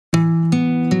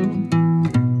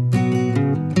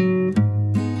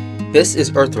This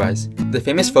is Earthrise, the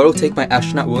famous photo taken by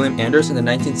astronaut William Anders in the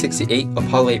 1968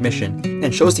 Apollo 8 mission,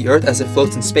 and shows the Earth as it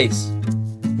floats in space.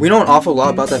 We know an awful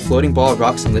lot about that floating ball of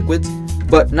rocks and liquids,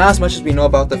 but not as much as we know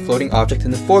about the floating object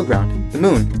in the foreground, the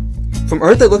Moon. From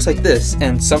Earth it looks like this,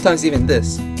 and sometimes even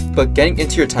this, but getting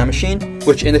into your time machine,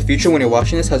 which in the future when you're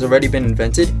watching this has already been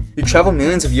invented, you travel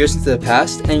millions of years into the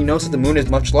past and you notice that the Moon is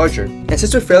much larger. And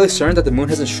since we're fairly certain that the Moon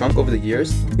hasn't shrunk over the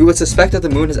years, we would suspect that the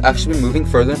Moon has actually been moving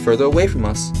further and further away from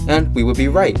us, and we would be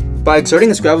right. By exerting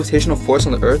its gravitational force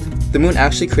on the Earth, the Moon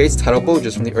actually creates tidal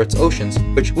bulges from the Earth's oceans,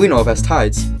 which we know of as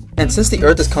tides. And since the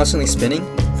Earth is constantly spinning,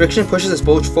 friction pushes this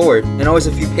bulge forward and always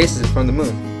a few paces from the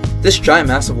Moon. This giant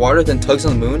mass of water then tugs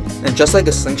on the Moon, and just like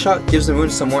a slingshot, gives the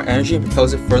Moon some more energy and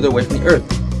propels it further away from the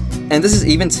Earth. And this is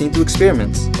even seen through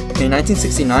experiments. In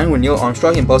 1969, when Neil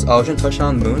Armstrong and Buzz Aldrin touched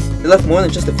down on the Moon, they left more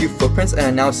than just a few footprints and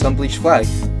a now sun-bleached flag.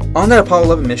 On that Apollo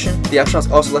 11 mission, the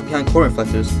astronauts also left behind corn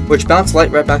reflectors, which bounce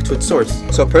light right back to its source,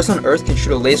 so a person on Earth can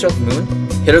shoot a laser at the Moon,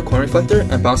 hit a corn reflector,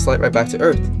 and bounce light right back to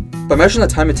Earth. By measuring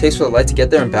the time it takes for the light to get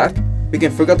there and back, we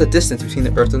can figure out the distance between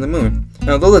the Earth and the Moon. And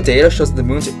although the data shows that the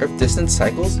Moon to Earth distance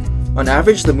cycles, on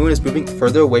average the Moon is moving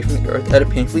further away from the Earth at a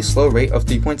painfully slow rate of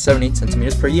 3.78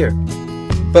 centimeters per year.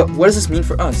 But what does this mean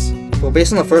for us? Well,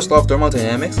 based on the first law of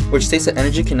thermodynamics, which states that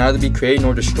energy can neither be created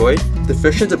nor destroyed, the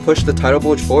friction to push the tidal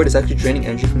bulge forward is actually draining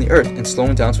energy from the Earth and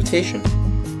slowing down its rotation.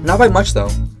 Not by much though,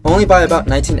 only by about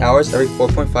 19 hours every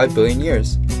 4.5 billion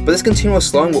years. But this continuous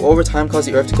slowing will over time cause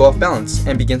the Earth to go off balance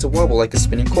and begin to wobble like a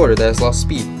spinning quarter that has lost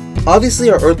speed. Obviously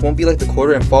our Earth won't be like the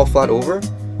quarter and fall flat over,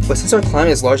 but since our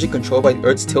climate is largely controlled by the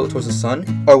Earth's tilt towards the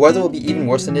sun, our weather will be even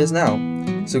worse than it is now.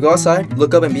 So go outside,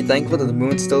 look up and be thankful that the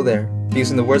Moon's still there.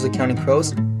 Using the words of Counting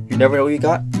Crows, you never know what you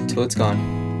got until it's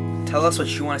gone. Tell us what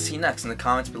you want to see next in the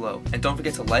comments below, and don't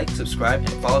forget to like, subscribe, and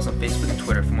follow us on Facebook and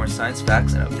Twitter for more science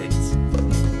facts and updates.